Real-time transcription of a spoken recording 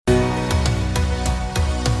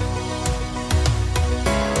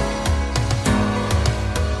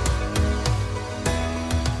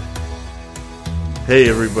Hey,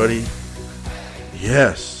 everybody.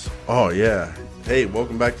 Yes. Oh, yeah. Hey,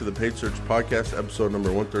 welcome back to the Paid Search Podcast, episode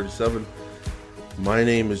number 137. My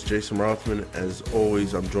name is Jason Rothman. As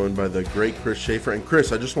always, I'm joined by the great Chris Schaefer. And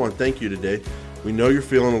Chris, I just want to thank you today. We know you're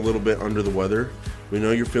feeling a little bit under the weather. We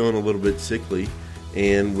know you're feeling a little bit sickly.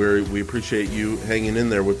 And we appreciate you hanging in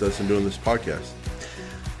there with us and doing this podcast.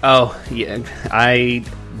 Oh, yeah. I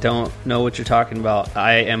don't know what you're talking about.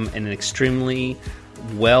 I am an extremely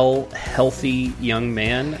well, healthy young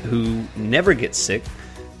man who never gets sick,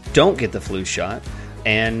 don't get the flu shot,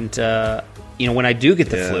 and when I do get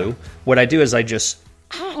the flu, what I do is I just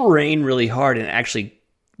rain really hard, and actually,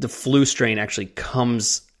 the flu strain actually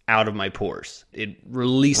comes out of my pores. It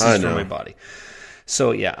releases from my body.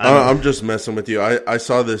 So yeah, I'm just messing with you. I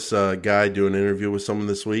saw this guy do an interview with someone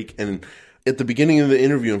this week, and at the beginning of the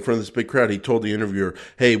interview, in front of this big crowd, he told the interviewer,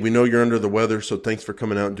 "Hey, we know you're under the weather, so thanks for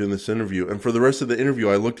coming out and doing this interview." And for the rest of the interview,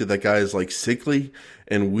 I looked at that guy as like sickly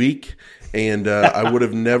and weak, and I would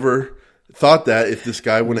have never thought that if this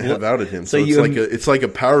guy wouldn't have outed him. So it's like a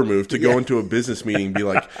power move to go into a business meeting and be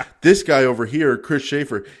like, "This guy over here, Chris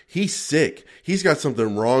Schaefer, he's sick. He's got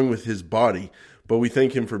something wrong with his body." But we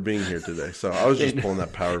thank him for being here today. So I was just pulling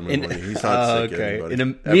that power move on you. He's not sick. Okay.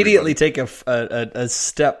 And immediately take a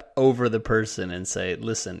step over the person and say,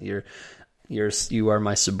 "Listen, you are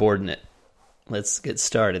my subordinate. Let's get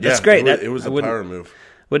started." That's great. It was a power move.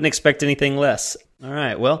 Wouldn't expect anything less. All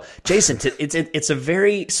right. Well, Jason, it's a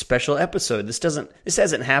very special episode. This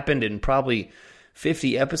hasn't happened in probably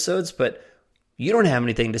 50 episodes, but you don't have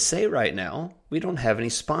anything to say right now. We don't have any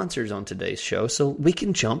sponsors on today's show, so we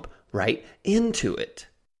can jump right into it.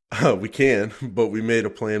 We can, but we made a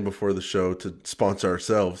plan before the show to sponsor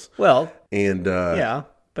ourselves. Well, and yeah,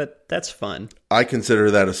 but that's fun. I consider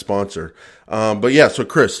that a sponsor. But yeah, so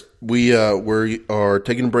Chris, we are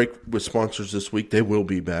taking a break with sponsors this week. They will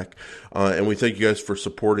be back, and we thank you guys for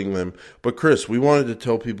supporting them. But Chris, we wanted to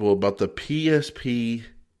tell people about the PSP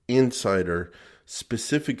Insider,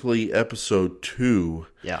 specifically episode 2.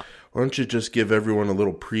 Yeah. Why don't you just give everyone a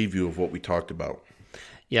little preview of what we talked about?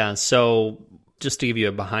 Yeah, so just to give you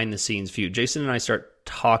a behind-the-scenes view, Jason and I start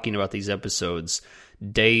talking about these episodes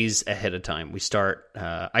days ahead of time.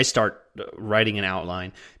 I start writing an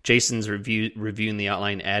outline. Jason's reviewing the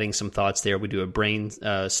outline, adding some thoughts there. We do a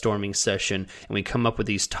brainstorming session, and we come up with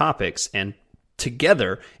these topics. And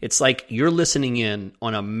together, it's like you're listening in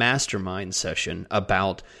on a mastermind session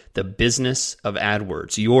about the business of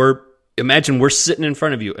AdWords. Imagine we're sitting in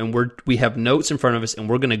front of you and we have notes in front of us, and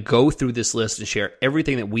we're going to go through this list and share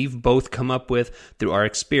everything that we've both come up with through our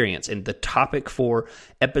experience. And the topic for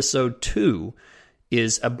episode 2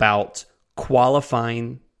 is about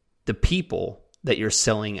qualifying the people that you're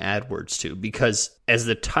selling AdWords to, because as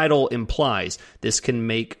the title implies, this can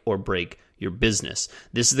make or break your business.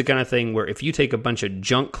 This is the kind of thing where if you take a bunch of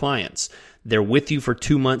junk clients, they're with you for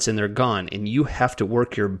 2 months and they're gone, and you have to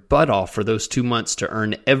work your butt off for those 2 months to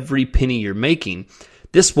earn every penny you're making,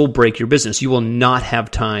 this will break your business. You will not have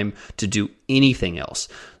time to do anything else.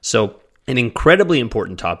 So an incredibly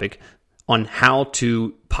important topic on how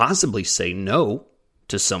to possibly say no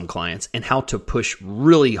to some clients and how to push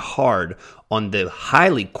really hard on the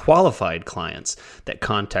highly qualified clients that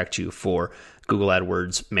contact you for Google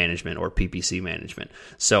AdWords management or PPC management.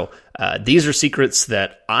 So these are secrets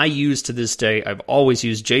that I use to this day. I've always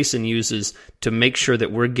used, Jason uses, to make sure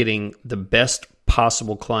that we're getting the best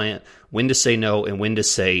possible client, when to say no and when to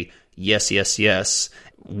say yes, yes, yes.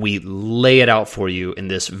 We lay it out for you in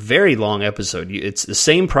this very long episode. It's the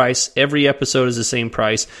same price. Every episode is the same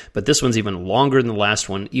price, but this one's even longer than the last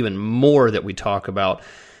one, even more that we talk about.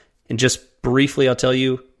 And just briefly, I'll tell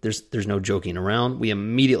you, there's no joking around. We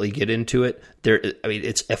immediately get into it.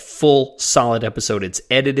 It's a full, solid episode. It's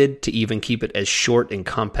edited to even keep it as short and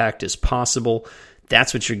compact as possible.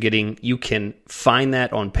 That's what you're getting. You can find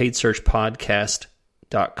that on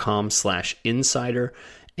paidsearchpodcast.com/insider.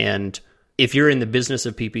 And if you're in the business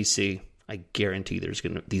of PPC, I guarantee these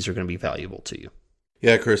are going to be valuable to you.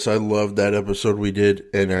 Yeah, Chris, I love that episode we did,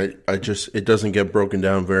 and it doesn't get broken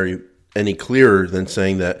down any clearer than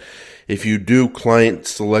saying that if you do client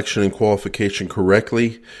selection and qualification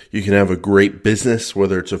correctly, you can have a great business,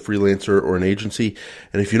 whether it's a freelancer or an agency.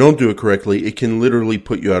 And if you don't do it correctly, it can literally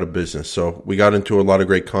put you out of business. So we got into a lot of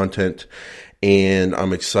great content, and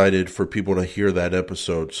I'm excited for people to hear that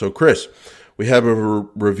episode. So Chris, we have a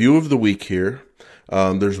review of the week here.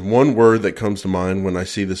 There's one word that comes to mind when I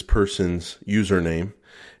see this person's username,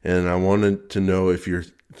 and I wanted to know if you're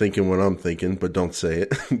thinking what I'm thinking, but don't say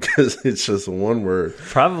it because it's just one word.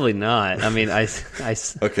 Probably not. I mean,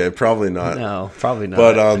 Okay, probably not. No, probably not.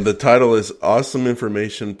 But the title is Awesome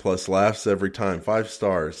Information Plus Laughs Every Time, 5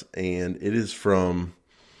 stars, and it is from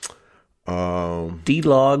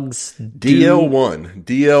D-Logs DL1.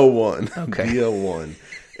 Okay. DL1.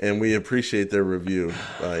 And we appreciate their review.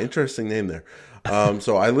 Interesting name there.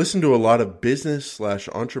 So I listen to a lot of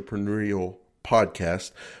business/entrepreneurial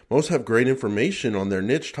podcasts. Most have great information on their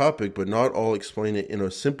niche topic, but not all explain it in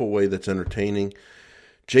a simple way that's entertaining.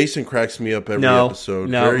 Jason cracks me up every episode.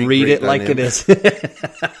 No, read it like it is.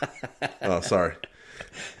 Oh, sorry.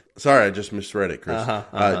 Sorry, I just misread it, Chris.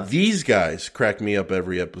 These guys crack me up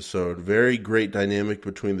every episode. Very great dynamic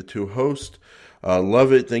between the two hosts.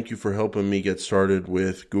 Love it. Thank you for helping me get started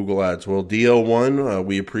with Google Ads. Well, DL1,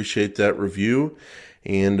 we appreciate that review.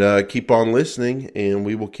 And keep on listening, and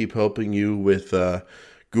we will keep helping you with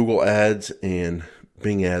Google Ads and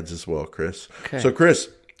Bing Ads as well, Chris. Okay. So, Chris,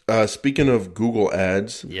 speaking of Google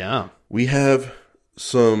Ads, we have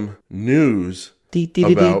some news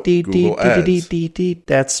about Google Ads.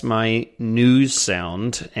 That's my news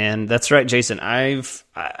sound, and that's right, Jason. I've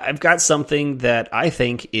got something that I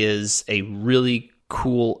think is a really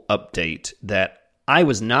cool update that I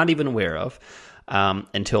was not even aware of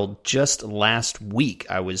until just last week.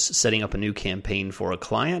 I was setting up a new campaign for a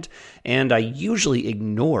client, and I usually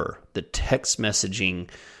ignore the text messaging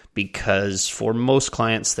because for most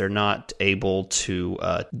clients, they're not able to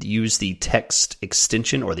use the text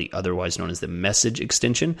extension or the otherwise known as the message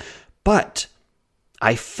extension. But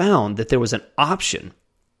I found that there was an option.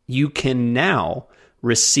 You can now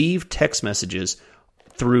receive text messages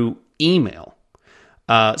through email.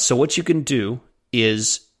 So what you can do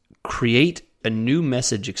is create a new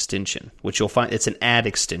message extension, which you'll find it's an ad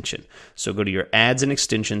extension. So go to your ads and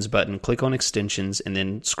extensions button, click on extensions, and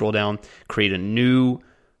then scroll down, create a new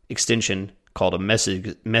extension called a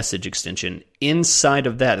message extension. Inside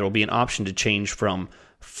of that, there will be an option to change from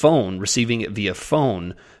phone, receiving it via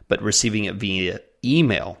phone, but receiving it via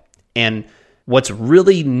email. And what's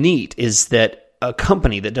really neat is that a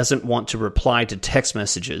company that doesn't want to reply to text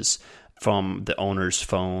messages from the owner's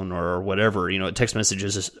phone or whatever, text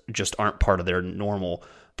messages just aren't part of their normal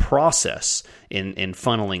process in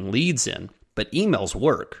funneling leads in. But emails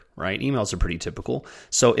work, right? Emails are pretty typical.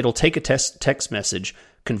 So it'll take a text message,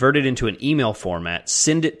 convert it into an email format,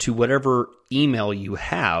 send it to whatever email you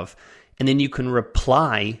have, and then you can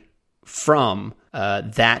reply from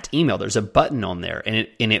that email. There's a button on there, and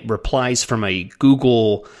it replies from a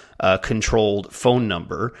Google controlled phone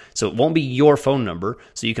number. So it won't be your phone number,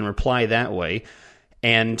 so you can reply that way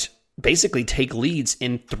and basically take leads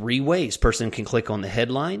in 3 ways. Person can click on the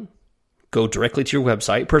headline, go directly to your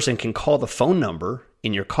website. Person can call the phone number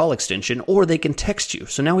in your call extension, or they can text you.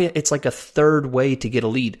 So now it's like a third way to get a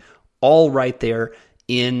lead, all right there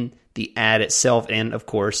in the ad itself. And of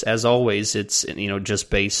course, as always, it's just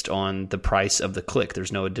based on the price of the click.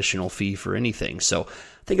 There's no additional fee for anything. So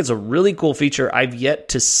I think it's a really cool feature. I've yet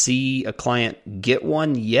to see a client get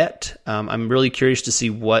one yet. I'm really curious to see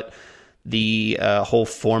what the whole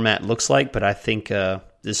format looks like, but I think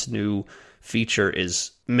this new feature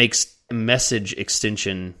makes message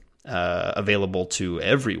extension available to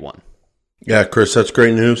everyone. Yeah, Chris, that's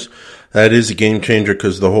great news. That is a game changer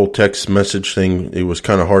because the whole text message thing, it was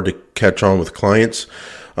kind of hard to catch on with clients.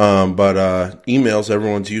 But emails,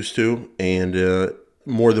 everyone's used to, and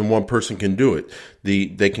more than one person can do it.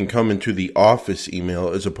 They can come into the office email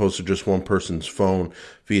as opposed to just one person's phone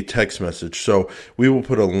via text message. So we will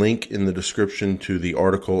put a link in the description to the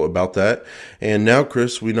article about that. And now,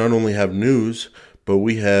 Chris, we not only have news, but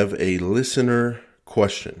we have a listener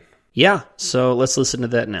question. Yeah, so let's listen to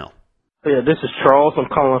that now. Yeah, this is Charles. I'm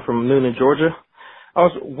calling from Noonan, Georgia.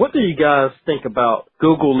 What do you guys think about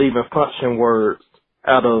Google leaving function words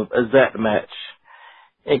out of Exact Match?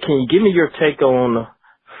 And can you give me your take on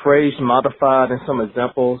phrase modified and some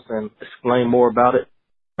examples and explain more about it?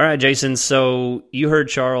 All right, Jason. So you heard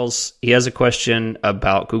Charles. He has a question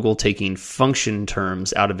about Google taking function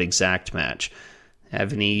terms out of Exact Match.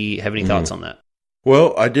 Have any thoughts on that?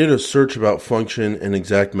 Well, I did a search about function and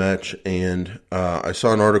Exact Match, and I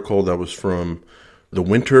saw an article that was from the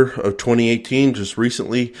winter of 2018, just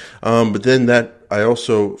recently. But then I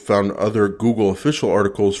also found other Google official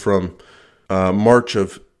articles from March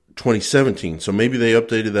of 2017. So maybe they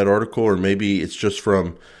updated that article, or maybe it's just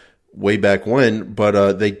from way back when. But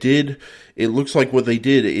it looks like what they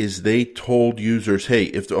did is they told users, hey,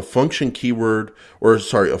 if a function keyword,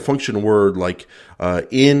 a function word like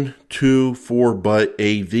in, to, for, but,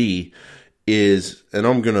 av is, and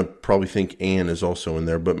I'm going to probably think and is also in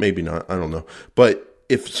there, but maybe not, I don't know. But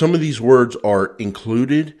if some of these words are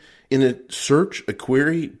included in a search, a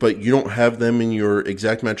query, but you don't have them in your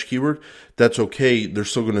exact match keyword, that's okay. They're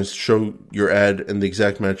still going to show your ad and the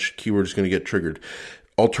exact match keyword is going to get triggered.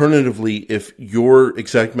 Alternatively, if your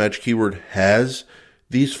exact match keyword has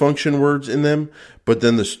these function words in them, but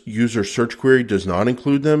then the user search query does not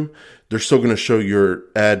include them, they're still going to show your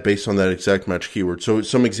ad based on that exact match keyword. So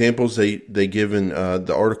some examples they give in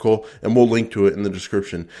the article, and we'll link to it in the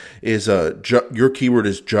description, is your keyword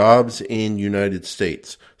is jobs in United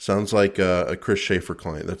States. Sounds like a Chris Schaefer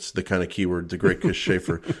client. That's the kind of keyword the great Chris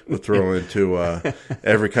Schaefer would throw into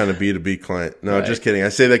every kind of B2B client. No, right. Just kidding. I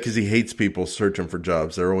say that because he hates people searching for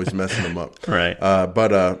jobs. They're always messing them up. Right.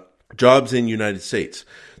 But jobs in United States.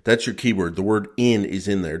 That's your keyword. The word in is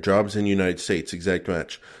in there. Jobs in United States, exact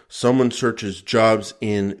match. Someone searches jobs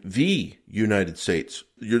in the United States.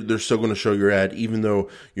 They're still going to show your ad, even though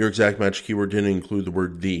your exact match keyword didn't include the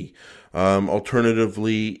word the.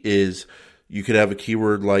 Alternatively is you could have a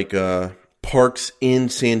keyword like parks in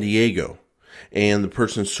San Diego, and the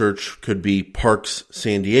person's search could be parks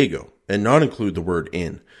San Diego and not include the word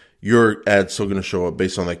in. Your ad's still going to show up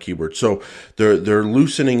based on that keyword. So they're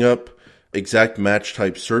loosening up exact match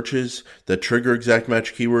type searches that trigger exact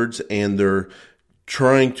match keywords, and they're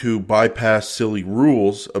trying to bypass silly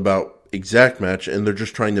rules about exact match, and they're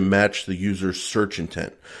just trying to match the user's search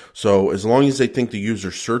intent. So as long as they think the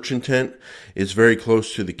user's search intent is very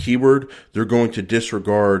close to the keyword, they're going to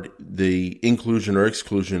disregard the inclusion or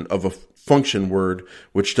exclusion of a function word,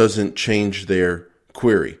 which doesn't change their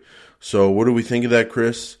query. So what do we think of that,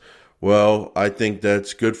 Chris? Well, I think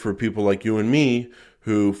that's good for people like you and me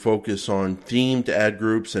who focus on themed ad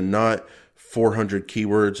groups and not 400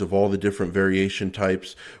 keywords of all the different variation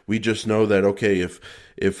types. We just know that, okay,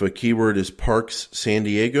 if a keyword is parks San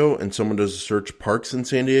Diego and someone does a search parks in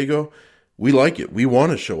San Diego, we like it. We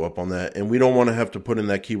want to show up on that, and we don't want to have to put in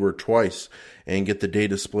that keyword twice and get the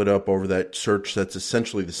data split up over that search that's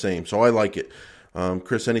essentially the same. So I like it.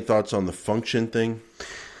 Chris, any thoughts on the function thing?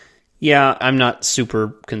 Yeah, I'm not super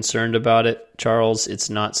concerned about it, Charles. It's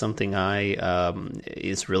not something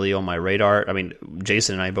is really on my radar. I mean,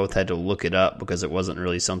 Jason and I both had to look it up because it wasn't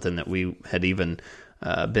really something that we had even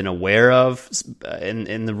been aware of.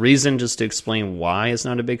 And the reason, just to explain why it's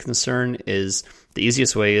not a big concern, is the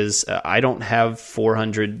easiest way is I don't have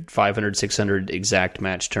 400, 500, 600 exact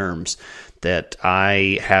match terms that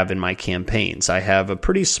I have in my campaigns. I have a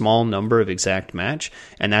pretty small number of exact match,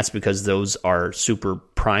 and that's because those are super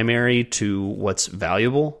primary to what's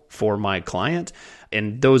valuable for my client.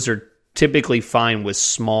 And those are typically fine with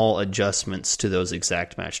small adjustments to those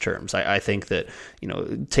exact match terms. I think that,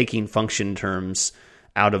 taking function terms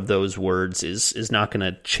out of those words is not going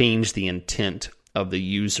to change the intent of the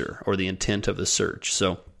user or the intent of the search.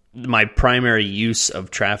 So my primary use of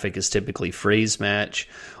traffic is typically phrase match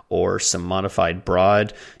or some modified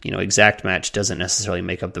broad. Exact match doesn't necessarily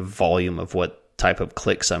make up the volume of what type of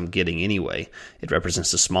clicks I'm getting anyway. It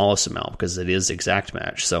represents the smallest amount because it is exact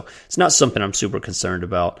match. So it's not something I'm super concerned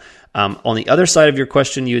about. On the other side of your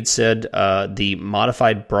question, you had said the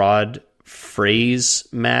modified broad phrase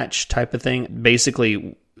match type of thing.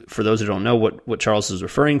 Basically, for those who don't know, what Charles is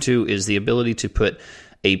referring to is the ability to put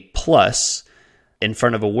a plus in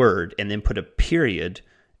front of a word and then put a period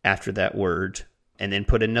after that word and then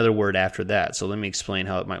put another word after that. So let me explain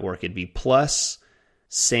how it might work. It'd be plus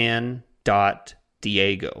San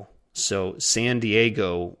Diego. So San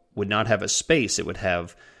Diego would not have a space. It would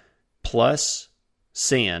have plus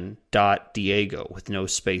San Diego with no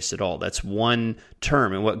space at all. That's one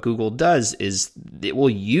term. And what Google does is it will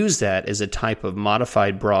use that as a type of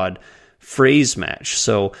modified broad phrase match.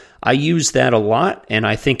 So I use that a lot, and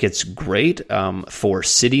I think it's great for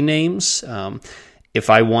city names. If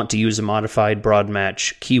I want to use a modified broad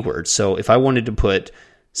match keyword. So if I wanted to put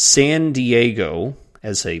San Diego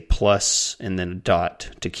as a plus and then a dot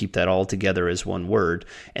to keep that all together as one word,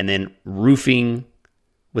 and then roofing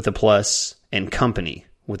with a plus and company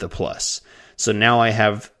with a plus. So now I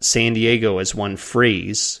have San Diego as one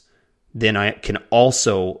phrase. Then I can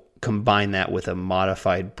also combine that with a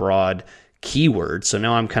modified broad keyword. So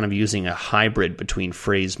now I'm kind of using a hybrid between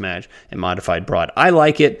phrase match and modified broad. I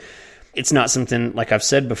like it. It's not something, like I've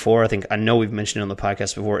said before, I know we've mentioned it on the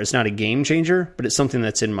podcast before, it's not a game changer, but it's something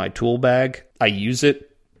that's in my tool bag. I use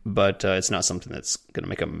it, but it's not something that's going to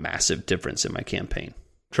make a massive difference in my campaign.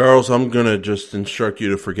 Charles, I'm going to just instruct you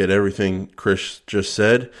to forget everything Chris just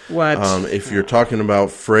said. What? If you're talking about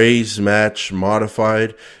phrase, match,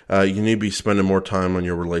 modified, you need to be spending more time on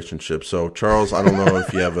your relationship. So, Charles, I don't know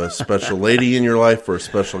if you have a special lady in your life or a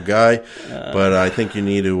special guy, but I think you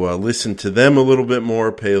need to listen to them a little bit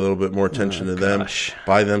more, pay a little bit more attention to them,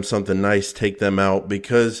 buy them something nice, take them out.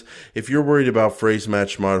 Because if you're worried about phrase,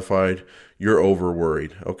 match, modified, you're over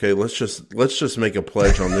worried. Okay, let's just make a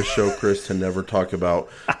pledge on this show, Chris, to never talk about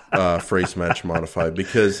phrase match modified,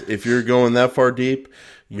 because if you're going that far deep,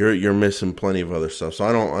 you're missing plenty of other stuff. So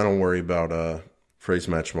I don't worry about phrase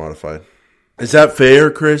match modified. Is that fair,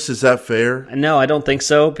 Chris? Is that fair? No, I don't think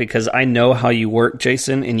so, because I know how you work,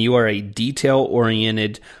 Jason, and you are a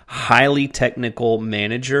detail-oriented, highly technical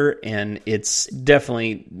manager, and it's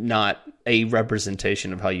definitely not a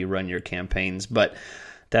representation of how you run your campaigns, but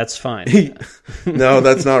that's fine. No,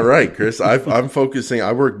 that's not right, Chris. I'm focusing.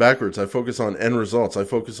 I work backwards. I focus on end results. I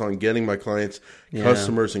focus on getting my clients,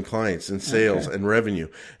 customers and clients and sales and revenue.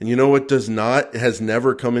 And you know what has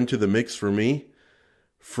never come into the mix for me?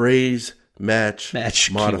 Phrase, match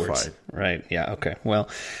modified. Keywords. Right. Yeah. Okay. Well,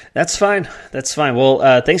 that's fine. That's fine.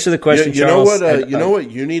 Well, thanks for the question, you Charles. Know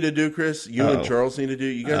what you need to do, Chris? You and Charles need to do?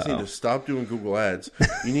 You guys need to stop doing Google Ads.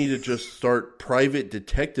 You need to just start private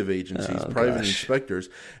detective agencies, private inspectors,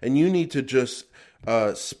 and you need to just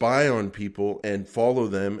spy on people and follow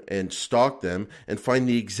them and stalk them and find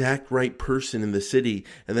the exact right person in the city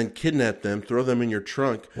and then kidnap them, throw them in your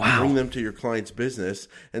trunk, bring them to your client's business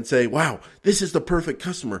and say, wow, this is the perfect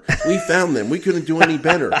customer. We found them. We couldn't do any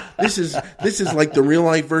better. This is like the real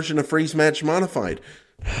life version of phrase match modified.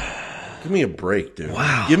 Give me a break, dude.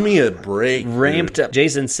 Wow. Give me a break. Ramped up.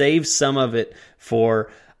 Jason, save some of it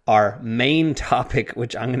for our main topic,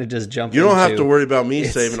 which I'm going to just jump into. You don't have to worry about me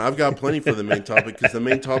saving. I've got plenty for the main topic, because the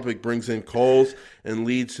main topic brings in calls and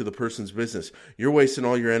leads to the person's business. You're wasting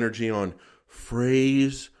all your energy on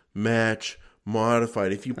phrase, match,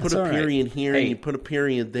 modified. If you put a period here and you put a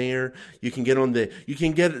period there, you can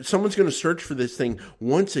get someone's going to search for this thing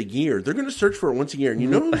once a year. They're going to search for it once a year. And you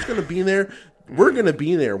know who's going to be there? We're going to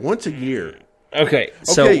be there once a year. Okay,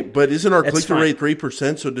 but isn't our click-through rate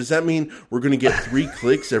 3%? So does that mean we're going to get 3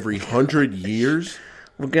 clicks every 100 years?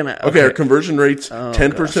 Our conversion rate's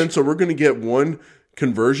 10%, so we're going to get 1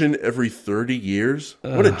 conversion every 30 years?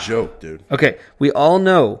 What a joke, dude. Okay, we all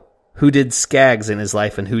know who did Skaggs in his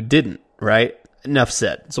life and who didn't, right? Enough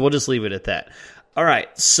said. So we'll just leave it at that. All right,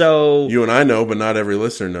 so you and I know, but not every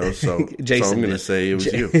listener knows. So, Jason so I'm going to say it was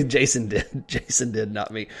you. Jason did,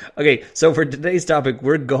 not me. Okay, so for today's topic,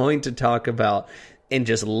 we're going to talk about and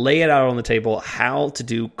just lay it out on the table how to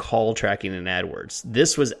do call tracking in AdWords.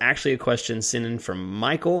 This was actually a question sent in from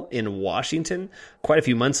Michael in Washington quite a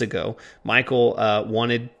few months ago. Michael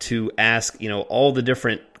wanted to ask, all the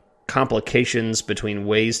different complications between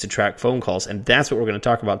ways to track phone calls, and that's what we're going to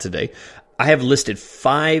talk about today. I have listed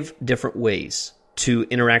 5 different ways to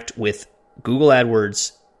interact with Google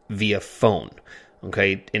AdWords via phone,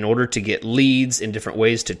 okay, in order to get leads, in different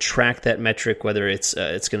ways to track that metric, whether it's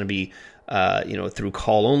going to be through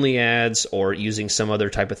call-only ads or using some other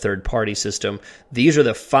type of third-party system. These are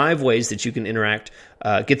the 5 ways that you can interact,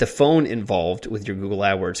 get the phone involved with your Google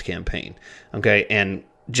AdWords campaign, okay? And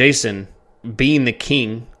Jason, being the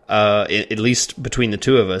king, at least between the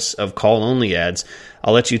two of us, of call-only ads,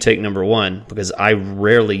 I'll let you take number 1, because I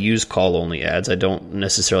rarely use call-only ads. I don't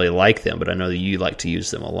necessarily like them, but I know that you like to use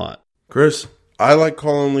them a lot. Chris, I like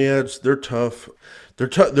call-only ads. They're tough. They're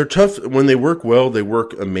tough. When they work well, they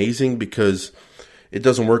work amazing, because it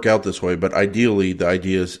doesn't work out this way. But ideally, the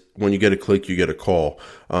idea is when you get a click, you get a call.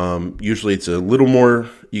 Usually it's a little more.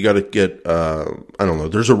 You got to get, I don't know.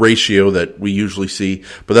 There's a ratio that we usually see,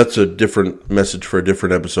 but that's a different message for a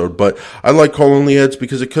different episode. But I like call-only ads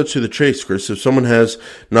because it cuts to the chase, Chris. If someone has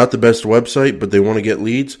not the best website, but they want to get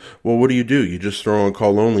leads, well, what do? You just throw on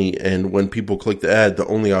call-only, and when people click the ad, the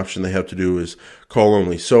only option they have to do is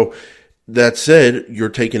call-only. So that said, you're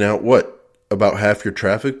taking out about half your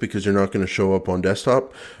traffic, because you're not going to show up on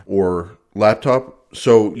desktop or laptop.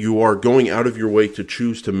 So you are going out of your way to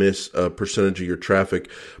choose to miss a percentage of your traffic.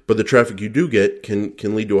 But the traffic you do get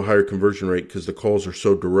can lead to a higher conversion rate, because the calls are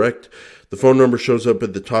so direct. The phone number shows up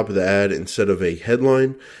at the top of the ad instead of a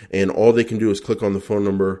headline, and all they can do is click on the phone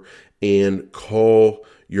number and call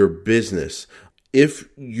your business. If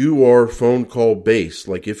you are phone call based,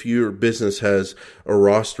 like if your business has a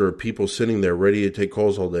roster of people sitting there ready to take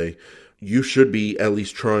calls all day, you should be at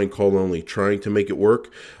least trying call only, trying to make it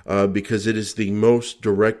work, because it is the most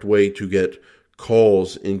direct way to get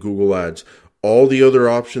calls in Google Ads. All the other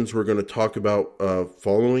options we're going to talk about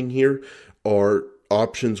following here are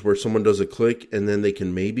options where someone does a click and then they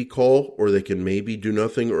can maybe call, or they can maybe do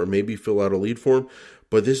nothing, or maybe fill out a lead form.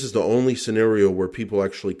 But this is the only scenario where people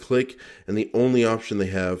actually click, and the only option they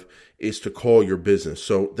have is to call your business.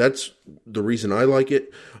 So that's the reason I like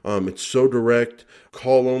it. It's so direct.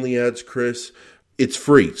 Call only ads, Chris. It's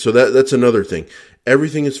free. So that's another thing.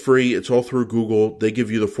 Everything is free. It's all through Google. They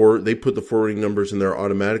give you they put the forwarding numbers in there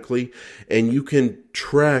automatically, and you can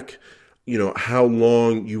track, how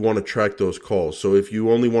long you want to track those calls. So if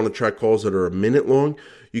you only want to track calls that are a minute long,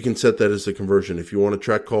 you can set that as a conversion. If you want to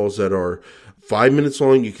track calls that are 5 minutes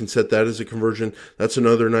long, you can set that as a conversion. That's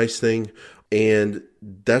another nice thing. And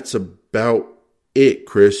that's about it,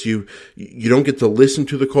 Chris. You don't get to listen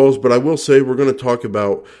to the calls, but I will say we're going to talk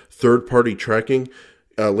about third-party tracking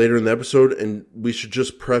later in the episode, and we should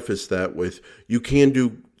just preface that with, you can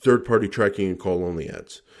do third-party tracking and call-only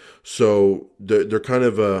ads. So they're kind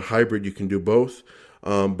of a hybrid. You can do both.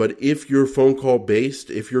 But if you're phone call based,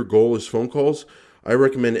 if your goal is phone calls, I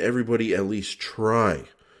recommend everybody at least try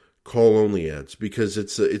call-only ads, because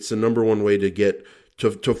it's the number one way to get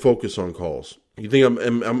to focus on calls. You think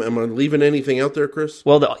am I leaving anything out there, Chris?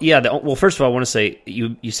 Well, well, first of all, I want to say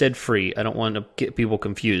you said free. I don't want to get people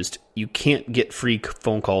confused. You can't get free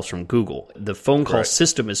phone calls from Google. The phone call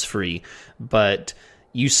system is free, but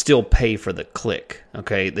you still pay for the click.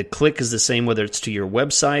 Okay, the click is the same whether it's to your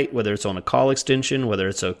website, whether it's on a call extension, whether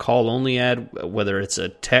it's a call only ad, whether it's a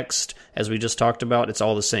text, as we just talked about. It's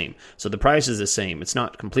all the same. So the price is the same. It's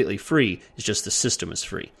not completely free. It's just the system is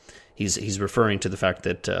free. He's referring to the fact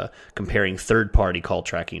that comparing third-party call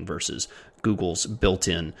tracking versus Google's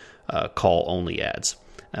built-in call-only ads,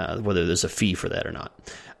 whether there's a fee for that or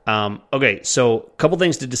not. Okay, so a couple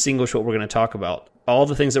things to distinguish what we're going to talk about. All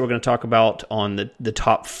the things that we're going to talk about on the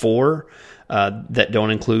top four that don't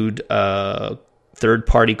include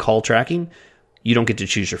third-party call tracking, you don't get to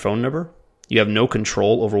choose your phone number. You have no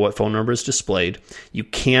control over what phone number is displayed. You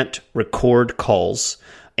can't record calls,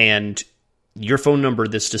 and your phone number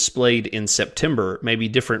that's displayed in September may be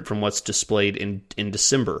different from what's displayed in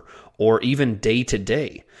December or even day to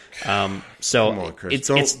day. So come on,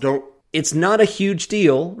 Chris. It's not a huge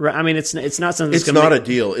deal. Right? I mean, it's not something. It's not a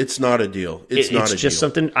deal. It's not a deal. It's just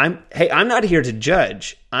something. I'm not here to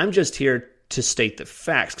judge. I'm just here to state the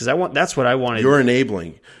facts, because that's what I wanted. You're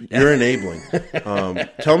enabling.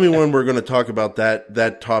 Tell me when we're going to talk about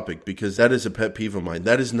that topic, because that is a pet peeve of mine.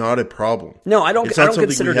 That is not a problem. No, I don't. It's not I don't something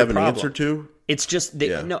consider we have it a an problem. answer to. It's just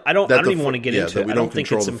no. I don't even want to get into it. We don't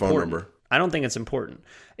control the phone number. I don't think it's important.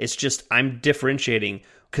 It's just I'm differentiating,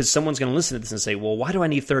 because someone's going to listen to this and say, well, why do I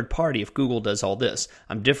need third party if Google does all this?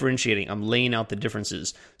 I'm differentiating. I'm laying out the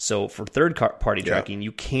differences. So for third party tracking,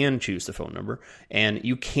 you can choose the phone number and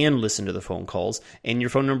you can listen to the phone calls, and your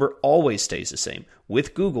phone number always stays the same.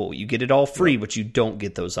 With Google, you get it all free, but you don't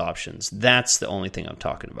get those options. That's the only thing I'm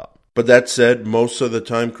talking about. But that said, most of the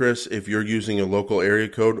time, Chris, if you're using a local area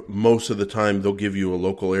code, most of the time they'll give you a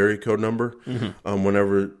local area code number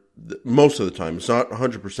most of the time. It's not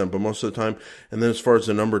 100%, but most of the time. And then as far as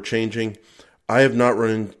the number changing, I have not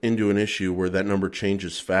run into an issue where that number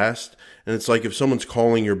changes fast. And it's like, if someone's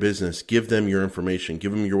calling your business, give them your information,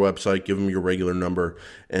 give them your website, give them your regular number,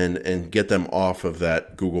 and get them off of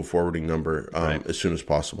that Google forwarding number as soon as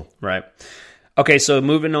possible. Right. Okay, so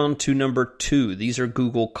moving on to number 2. These are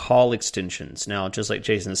Google call extensions. Now, just like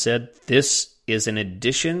Jason said, this is an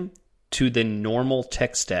addition to the normal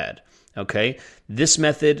text ad. Okay, this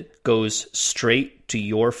method goes straight to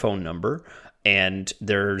your phone number, and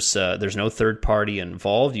there's no third party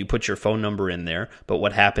involved. You put your phone number in there, but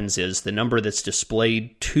what happens is the number that's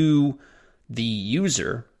displayed to the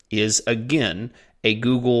user is, again, a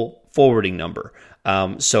Google forwarding number.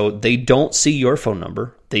 So they don't see your phone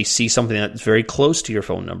number. They see something that's very close to your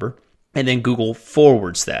phone number, and then Google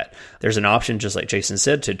forwards that. There's an option, just like Jason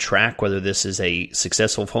said, to track whether this is a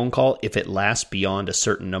successful phone call if it lasts beyond a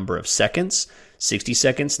certain number of seconds, 60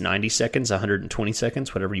 seconds, 90 seconds, 120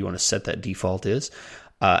 seconds, whatever you want to set that default is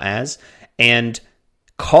as. And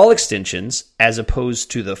call extensions, as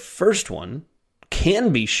opposed to the first one,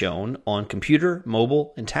 can be shown on computer,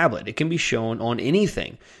 mobile, and tablet. It can be shown on anything.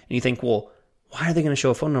 And you think, well, why are they going to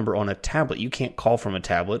show a phone number on a tablet? You can't call from a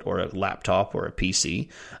tablet or a laptop or a PC.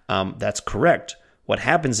 That's correct. What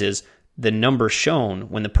happens is the number shown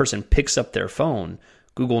when the person picks up their phone,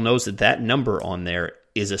 Google knows that number on there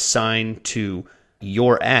is assigned to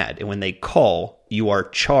your ad. And when they call, you are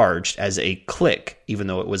charged as a click, even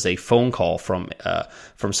though it was a phone call from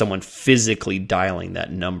someone physically dialing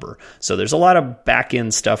that number. So there's a lot of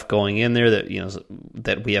back-end stuff going in there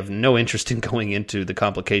that we have no interest in going into the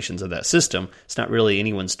complications of that system. It's not really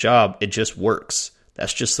anyone's job. It just works.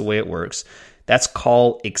 That's just the way it works. That's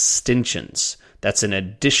call extensions. That's an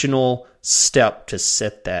additional step to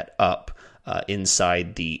set that up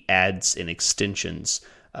inside the ads and extensions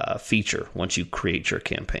feature once you create your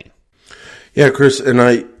campaign. Yeah, Chris, and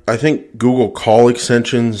I think Google call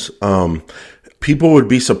extensions, people would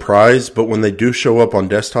be surprised, but when they do show up on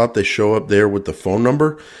desktop, they show up there with the phone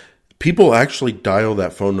number. People actually dial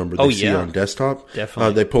that phone number they see on desktop.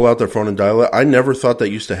 Definitely. They pull out their phone and dial it. I never thought that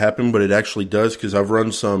used to happen, but it actually does, because I've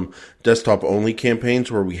run some desktop-only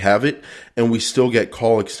campaigns where we have it, and we still get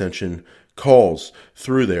call extension calls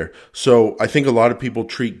through there. So I think a lot of people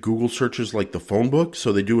treat Google searches like the phone book.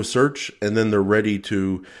 So they do a search and then they're ready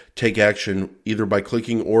to take action either by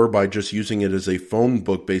clicking or by just using it as a phone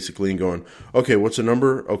book basically and going, okay, what's the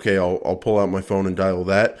number? Okay, I'll pull out my phone and dial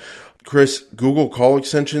that. Chris, Google call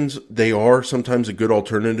extensions, they are sometimes a good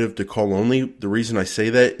alternative to call only. The reason I say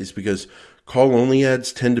that is because call only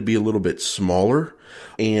ads tend to be a little bit smaller,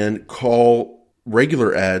 and call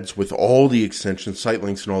regular ads with all the extensions, site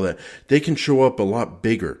links and all that, they can show up a lot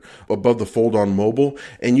bigger above the fold on mobile,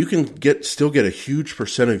 and you can still get a huge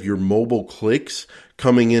percent of your mobile clicks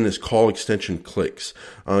coming in as call extension clicks,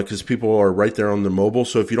 because people are right there on the mobile.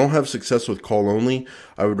 So if you don't have success with call only,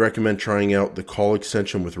 I would recommend trying out the call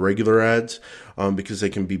extension with regular ads, because they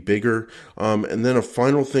can be bigger. And then a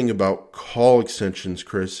final thing about call extensions,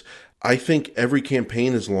 Chris, I think every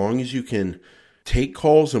campaign, as long as you can take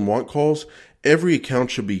calls and want calls, every account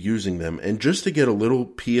should be using them. And just to get a little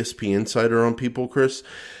PSP insider on people, Chris,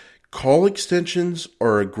 call extensions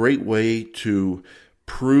are a great way to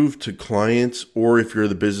prove to clients, or if you're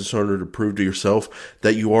the business owner, to prove to yourself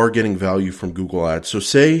that you are getting value from Google Ads. So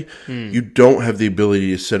say you don't have the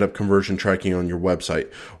ability to set up conversion tracking on your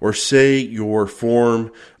website, or say your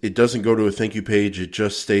form, it doesn't go to a thank you page, it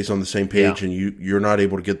just stays on the same page, and you're not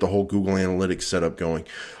able to get the whole Google Analytics setup going.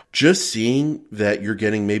 Just seeing that you're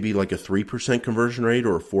getting maybe like a 3% conversion rate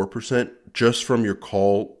or a 4% just from your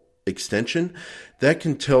call extension, that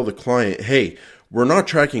can tell the client, hey, we're not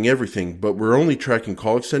tracking everything, but we're only tracking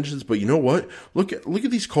call extensions. But you know what? Look at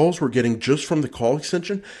these calls we're getting just from the call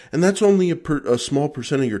extension, and that's only a small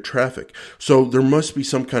percent of your traffic. So there must be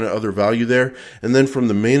some kind of other value there. And then from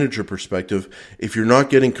the manager perspective, if you're not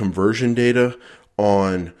getting conversion data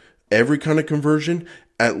on every kind of conversion,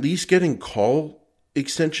 at least getting call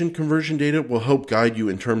extension conversion data will help guide you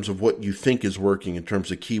in terms of what you think is working in terms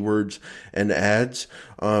of keywords and ads.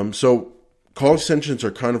 So call extensions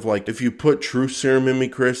are kind of like, if you put truth serum in me,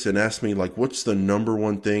 Chris, and ask me like, what's the number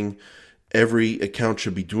one thing every account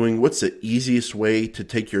should be doing? What's the easiest way to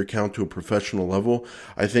take your account to a professional level?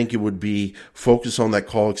 I think it would be focus on that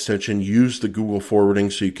call extension, use the Google forwarding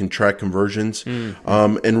so you can track conversions,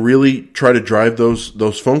 and really try to drive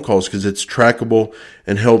those phone calls, because it's trackable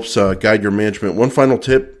and helps guide your management. One final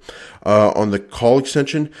tip on the call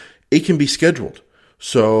extension, it can be scheduled.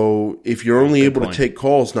 So if you're only able to take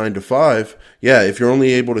calls 9 to 5,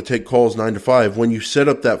 when you set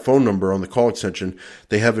up that phone number on the call extension,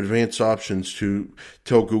 they have advanced options to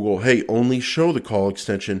tell Google, hey, only show the call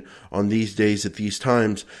extension on these days at these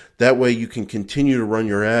times. That way you can continue to run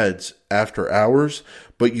your ads after hours,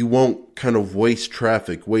 but you won't kind of waste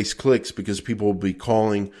traffic, waste clicks, because people will be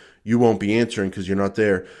calling, you won't be answering because you're not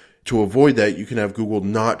there. To avoid that, you can have Google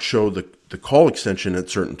not show the call extension at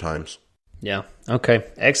certain times. Yeah. Okay.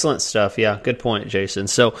 Excellent stuff. Yeah. Good point, Jason.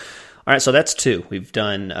 So, all right. So that's 2. We've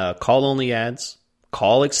done call only ads,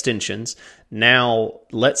 call extensions. Now,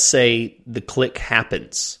 let's say the click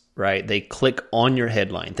happens, right? They click on your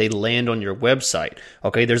headline. They land on your website.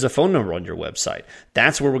 Okay. There's a phone number on your website.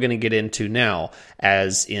 That's where we're going to get into now,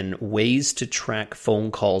 as in ways to track phone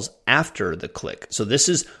calls after the click. So this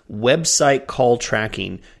is website call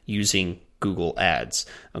tracking using Google Ads.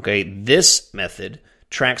 Okay. This method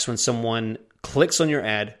tracks when someone clicks on your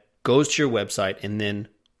ad, goes to your website, and then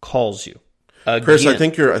calls you. Again, Chris, I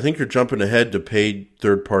think you're jumping ahead to paid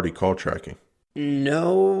third-party call tracking.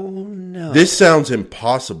 No. This sounds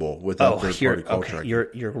impossible without third-party call tracking.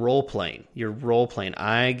 You're role playing. You're role playing.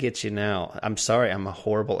 I get you now. I'm sorry. I'm a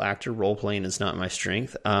horrible actor. Role playing is not my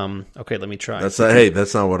strength. Okay, let me try.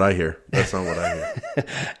 That's not what I hear. That's not what I hear.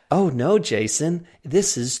 Oh no, Jason,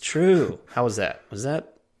 this is true. How was that? Was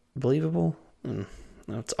that believable?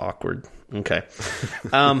 That's awkward. Okay.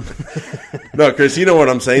 No, Chris, you know what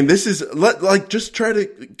I'm saying? This is just try to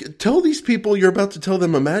tell these people you're about to tell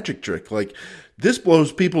them a magic trick. Like, this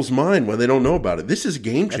blows people's mind when they don't know about it. This is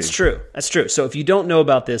game changing. That's true. So if you don't know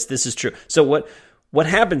about this, this is true. So what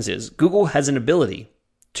happens is Google has an ability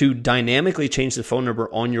to dynamically change the phone number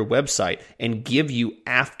on your website and give you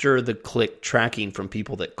after the click tracking from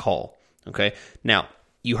people that call. Okay. Now,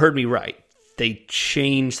 you heard me right. They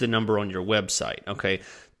change the number on your website. Okay.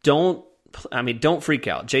 Don't don't freak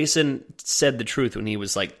out. Jason said the truth when he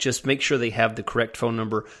was like, just make sure they have the correct phone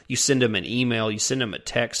number. You send them an email, you send them a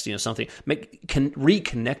text, something.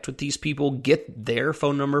 Reconnect with these people, get their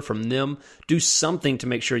phone number from them. Do something to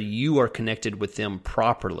make sure you are connected with them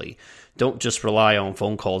properly. Don't just rely on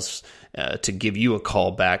phone calls to give you a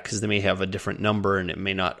call back, because they may have a different number and it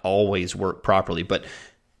may not always work properly. But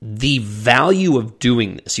the value of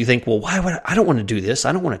doing this, you think, well, why would I don't want to do this.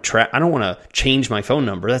 I don't want to change my phone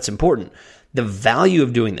number. That's important. The value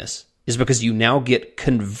of doing this is because you now get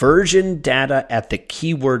conversion data at the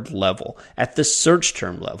keyword level, at the search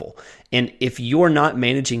term level. And if you're not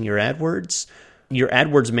managing your AdWords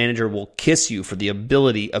manager will kiss you for the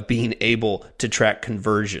ability of being able to track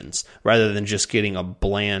conversions rather than just getting a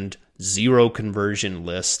bland 0 conversion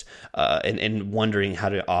list and wondering how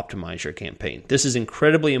to optimize your campaign. This is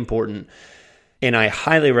incredibly important, and I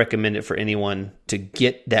highly recommend it for anyone to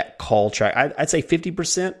get that call track. I'd say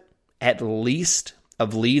 50% at least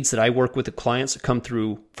of leads that I work with the clients come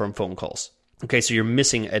through from phone calls. Okay, so you're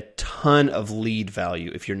missing a ton of lead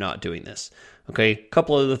value if you're not doing this. Okay, a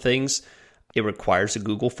couple other things. It requires a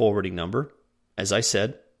Google forwarding number. As I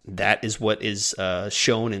said, that is what is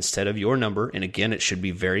shown instead of your number. And again, it should be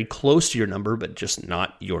very close to your number, but just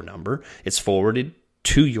not your number. It's forwarded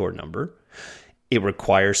to your number. It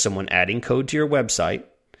requires someone adding code to your website.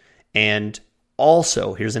 And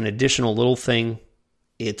also, here's an additional little thing.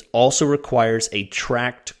 It also requires a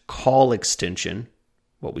tracked call extension,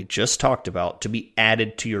 what we just talked about, to be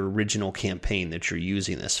added to your original campaign that you're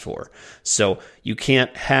using this for. So you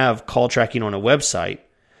can't have call tracking on a website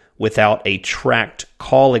without a tracked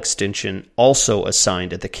call extension also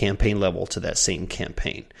assigned at the campaign level to that same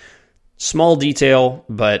campaign. Small detail,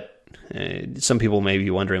 but some people may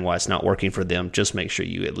be wondering why it's not working for them. Just make sure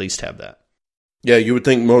you at least have that. Yeah, you would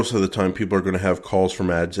think most of the time people are going to have calls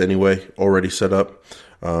from ads anyway already set up,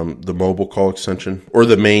 the mobile call extension or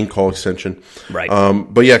the main call extension. Right.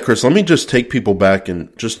 But yeah, Chris, let me just take people back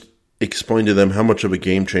and just explain to them how much of a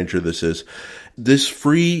game changer this is. This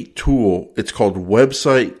free tool, it's called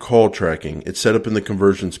Website Call Tracking. It's set up in the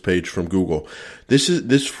conversions page from Google.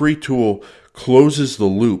 This free tool closes the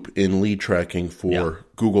loop in lead tracking for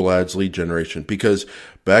Google Ads lead generation, because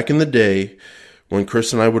back in the day, when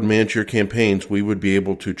Chris and I would manage your campaigns, we would be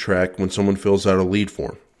able to track when someone fills out a lead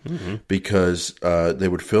form. Mm-hmm. Because they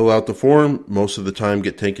would fill out the form, most of the time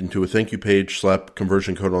get taken to a thank you page, slap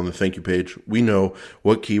conversion code on the thank you page. We know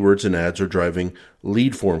what keywords and ads are driving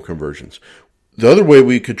lead form conversions. The other way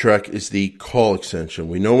we could track is the call extension.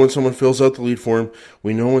 We know when someone fills out the lead form.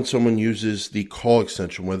 We know when someone uses the call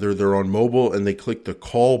extension, whether they're on mobile and they click the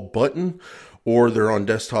call button, or they're on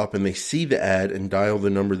desktop and they see the ad and dial the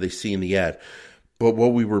number they see in the ad. But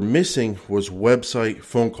what we were missing was website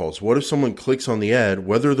phone calls. What if someone clicks on the ad,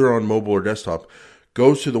 whether they're on mobile or desktop,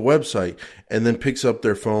 goes to the website, and then picks up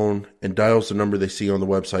their phone and dials the number they see on the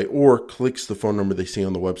website, or clicks the phone number they see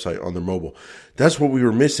on the website on their mobile? That's what we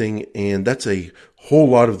were missing, and that's a whole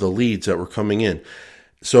lot of the leads that were coming in.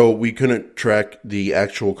 So we couldn't track the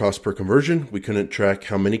actual cost per conversion. We couldn't track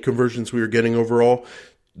how many conversions we were getting overall,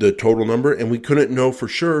 the total number, and we couldn't know for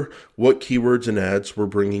sure what keywords and ads were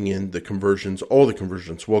bringing in the conversions, all the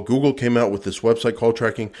conversions. Well, Google came out with this website call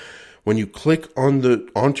tracking. When you click onto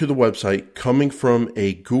the website coming from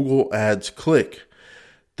a Google Ads click,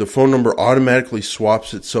 the phone number automatically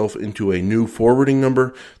swaps itself into a new forwarding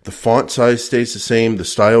number. The font size stays the same, the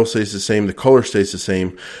style stays the same, the color stays the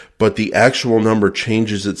same, but the actual number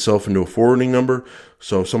changes itself into a forwarding number.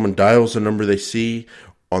 So if someone dials the number they see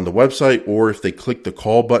on the website, or if they click the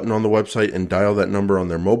call button on the website and dial that number on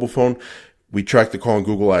their mobile phone, we track the call in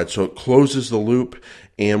Google Ads. So it closes the loop,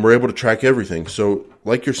 and we're able to track everything. So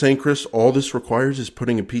like you're saying, Chris, all this requires is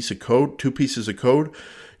putting a piece of code, 2 pieces of code,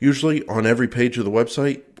 usually on every page of the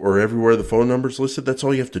website or everywhere the phone number is listed. That's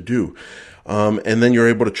all you have to do. And then you're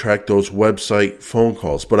able to track those website phone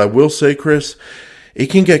calls. But I will say, Chris, it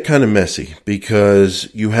can get kind of messy, because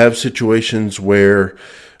you have situations where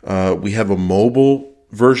we have a mobile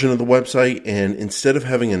version of the website, and instead of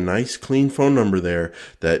having a nice clean phone number there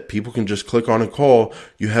that people can just click on and call,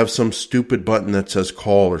 you have some stupid button that says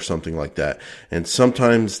call or something like that. And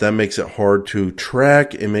sometimes that makes it hard to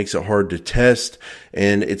track, it makes it hard to test,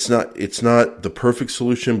 and it's not the perfect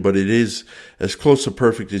solution, but it is as close to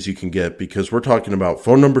perfect as you can get, because we're talking about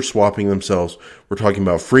phone numbers swapping themselves, we're talking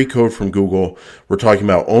about free code from Google, we're talking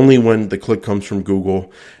about only when the click comes from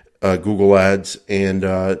Google Ads, and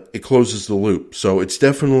it closes the loop. So it's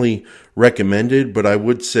definitely recommended, but I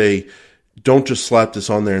would say don't just slap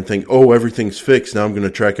this on there and think, oh, everything's fixed, now I'm going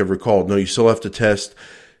to track every call. No, you still have to test.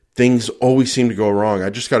 things always seem to go wrong. I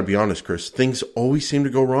just got to be honest, Chris. Things always seem to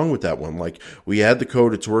go wrong with that one. Like, we add the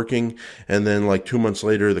code, it's working, and then like 2 months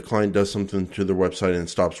later, the client does something to their website and it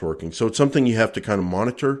stops working. So it's something you have to kind of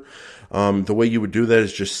monitor. The way you would do that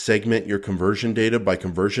is just segment your conversion data by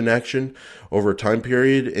conversion action over a time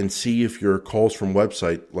period and see if your calls from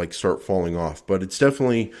website like start falling off. But it's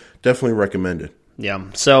definitely recommended. Yeah.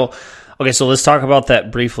 So, okay. So let's talk about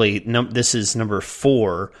that briefly. This is number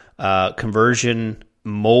 4, conversion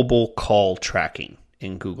mobile call tracking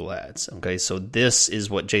in Google Ads. Okay. So this is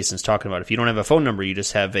what Jason's talking about. If you don't have a phone number, you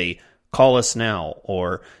just have a call us now,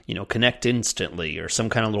 or, connect instantly, or some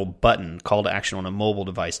kind of little button, call to action on a mobile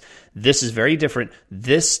device. This is very different.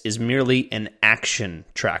 This is merely an action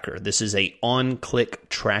tracker. This is a on-click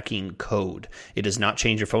tracking code. It does not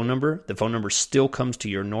change your phone number. The phone number still comes to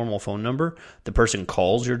your normal phone number. The person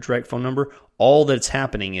calls your direct phone number. All that's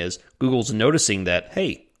happening is Google's noticing that,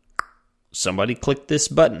 hey, somebody clicked this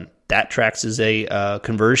button. That tracks as a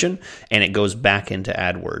conversion, and it goes back into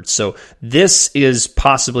AdWords. So this is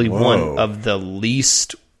possibly one of the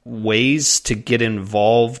least ways to get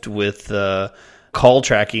involved with call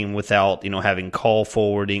tracking without having call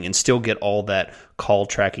forwarding and still get all that call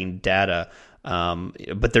tracking data.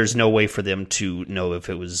 But there's no way for them to know if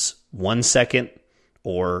it was 1 second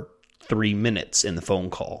or 3 minutes in the phone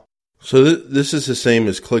call. So this is the same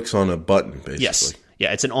as clicks on a button, basically. Yes.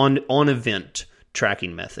 Yeah, it's an on-event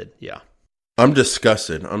tracking method. Yeah. I'm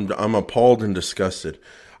disgusted. I'm appalled and disgusted.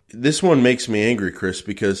 This one makes me angry, Chris,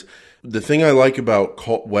 because the thing I like about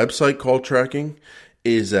website call tracking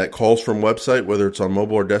is that calls from website, whether it's on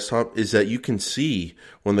mobile or desktop, is that you can see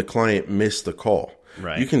when the client missed the call.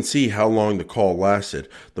 Right. You can see how long the call lasted.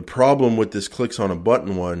 The problem with this clicks on a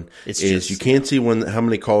button one is you can't see how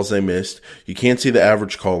many calls they missed. You can't see the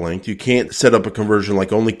average call length. You can't set up a conversion,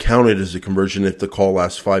 like only count it as a conversion if the call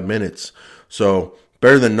lasts 5 minutes. So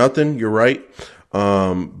better than nothing. You're right.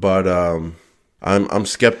 But I'm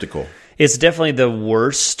skeptical. It's definitely the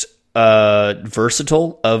worst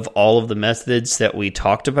versatile of all of the methods that we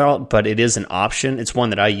talked about, but it is an option. It's one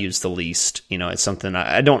that I use the least. It's something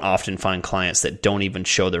I don't often find clients that don't even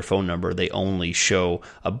show their phone number. They only show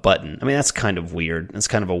a button. I mean, that's kind of weird. It's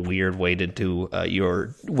kind of a weird way to do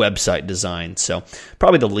your website design. So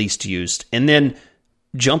probably the least used. And then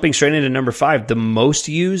jumping straight into number 5, the most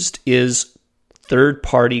used is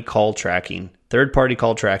third-party call tracking. Third-party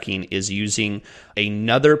call tracking is using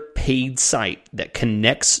another paid site that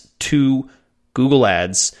connects to Google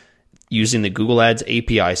Ads using the Google Ads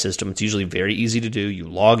API system. It's usually very easy to do. You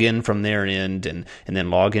log in from their end and then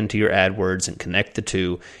log into your AdWords and connect the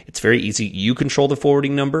two. It's very easy. You control the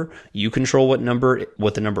forwarding number. You control what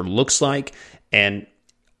the number looks like, and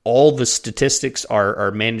all the statistics are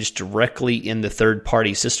managed directly in the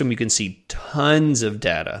third-party system. You can see tons of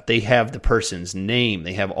data. They have the person's name.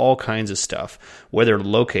 They have all kinds of stuff, where they're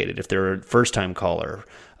located, if they're a first-time caller,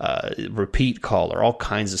 repeat caller, all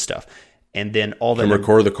kinds of stuff. And then all that... And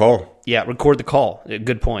record the call. Yeah, record the call.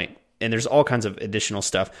 Good point. And there's all kinds of additional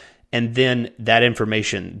stuff. And then that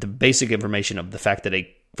information, the basic information of the fact that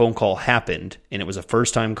a phone call happened and it was a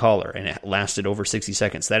first-time caller and it lasted over 60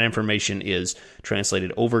 seconds. That information is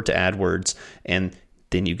translated over to AdWords, and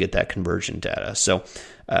then you get that conversion data. So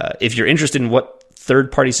if you're interested in what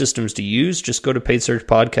third-party systems to use, just go to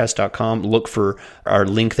paidsearchpodcast.com, look for our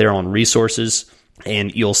link there on resources,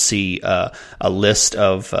 and you'll see a list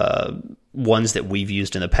of ones that we've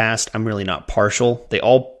used in the past. I'm really not partial. They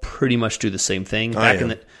all pretty much do the same thing.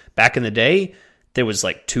 Back in the day, there was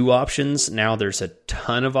like 2 options. Now there's a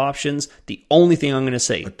ton of options. The only thing I'm going to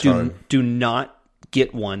say, do not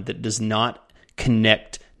get one that does not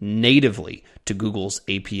connect natively to Google's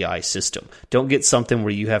API system. Don't get something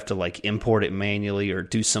where you have to like import it manually or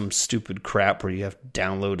do some stupid crap where you have to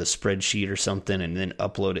download a spreadsheet or something and then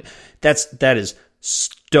upload it. That is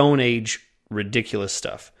Stone Age ridiculous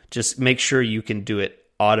stuff. Just make sure you can do it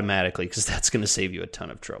automatically, because that's going to save you a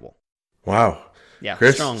ton of trouble. Wow. Yeah,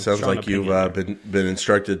 Chris, sounds like you've been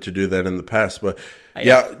instructed to do that in the past, but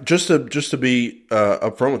just to be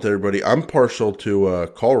upfront with everybody, I'm partial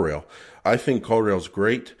to CallRail. I think CallRail's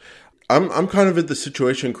great. I'm kind of at the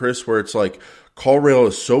situation, Chris, where it's like CallRail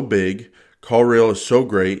is so big, CallRail is so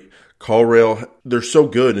great, CallRail, they're so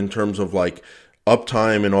good in terms of like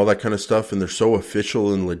uptime and all that kind of stuff, and they're so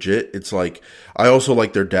official and legit. It's like, I also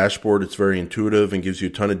like their dashboard. It's very intuitive and gives you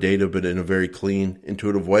a ton of data, but in a very clean,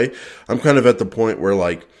 intuitive way. I'm kind of at the point where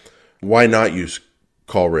like, why not use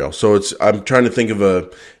CallRail? So I'm trying to think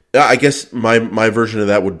of I guess my version of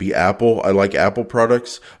that would be Apple. I like Apple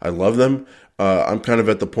products. I love them. I'm kind of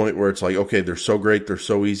at the point where it's like, okay, they're so great. They're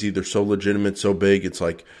so easy. They're so legitimate, so big. It's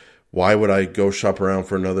like, why would I go shop around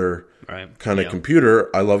for another kind of computer,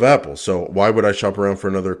 I love Apple. So why would I shop around for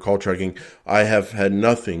another call tracking? I have had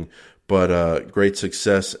nothing but great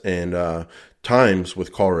success and times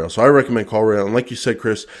with CallRail. So I recommend CallRail. And like you said,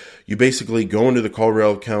 Chris, you basically go into the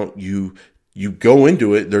CallRail account, you go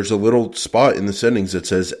into it, there's a little spot in the settings that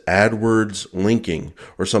says AdWords linking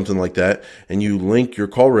or something like that, and you link your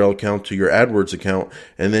CallRail account to your AdWords account,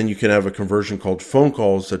 and then you can have a conversion called phone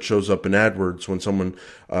calls that shows up in AdWords when someone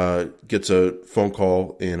gets a phone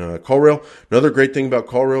call in CallRail. Another great thing about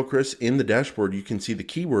CallRail, Chris, in the dashboard, you can see the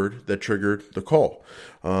keyword that triggered the call.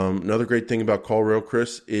 Another great thing about CallRail,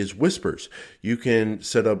 Chris, is whispers. You can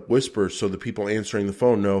set up whispers so the people answering the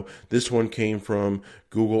phone know this one came from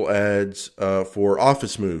Google Ads for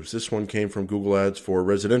office moves. This one came from Google Ads for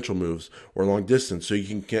residential moves or long distance. So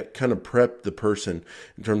you can kind of prep the person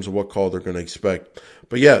in terms of what call they're going to expect.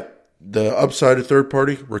 But yeah, the upside of third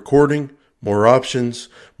party, recording, more options,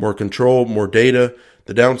 more control, more data.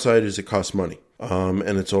 The downside is it costs money. And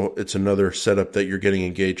it's another setup that you're getting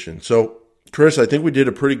engaged in. So Chris, I think we did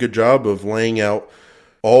a pretty good job of laying out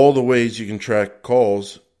all the ways you can track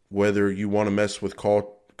calls, whether you want to mess with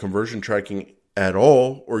call conversion tracking at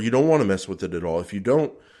all or you don't want to mess with it at all. If you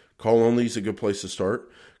don't, call only is a good place to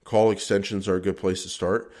start. Call extensions are a good place to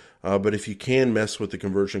start. But if you can mess with the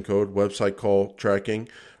conversion code, website call tracking,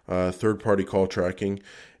 third-party call tracking,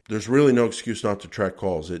 there's really no excuse not to track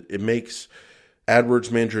calls. It makes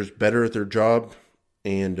AdWords managers better at their job.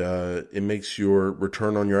 And it makes your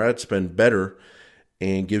return on your ad spend better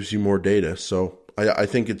and gives you more data. So I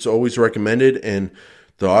think it's always recommended. And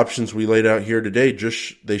the options we laid out here today,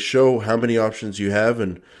 they show how many options you have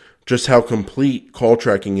and just how complete call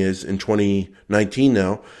tracking is in 2019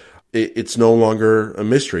 now. It's no longer a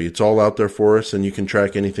mystery. It's all out there for us, and you can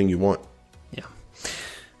track anything you want. Yeah.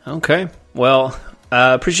 Okay. Well,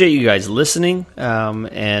 appreciate you guys listening,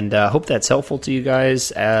 and hope that's helpful to you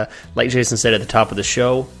guys. Like Jason said at the top of the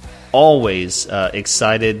show, always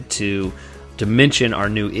excited to mention our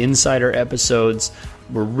new Insider episodes.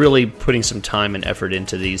 We're really putting some time and effort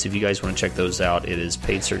into these. If you guys want to check those out, it is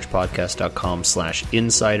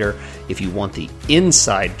paidsearchpodcast.com/insider. If you want the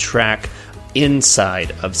inside track,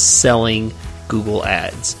 inside of selling Google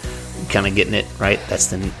Ads. Kind of getting it, right? That's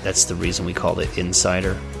the reason we called it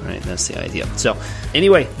Insider, right? That's the idea. So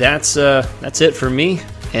anyway, that's it for me,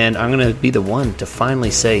 and I'm going to be the one to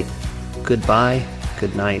finally say goodbye,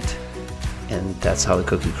 good night, and that's how the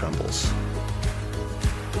cookie crumbles.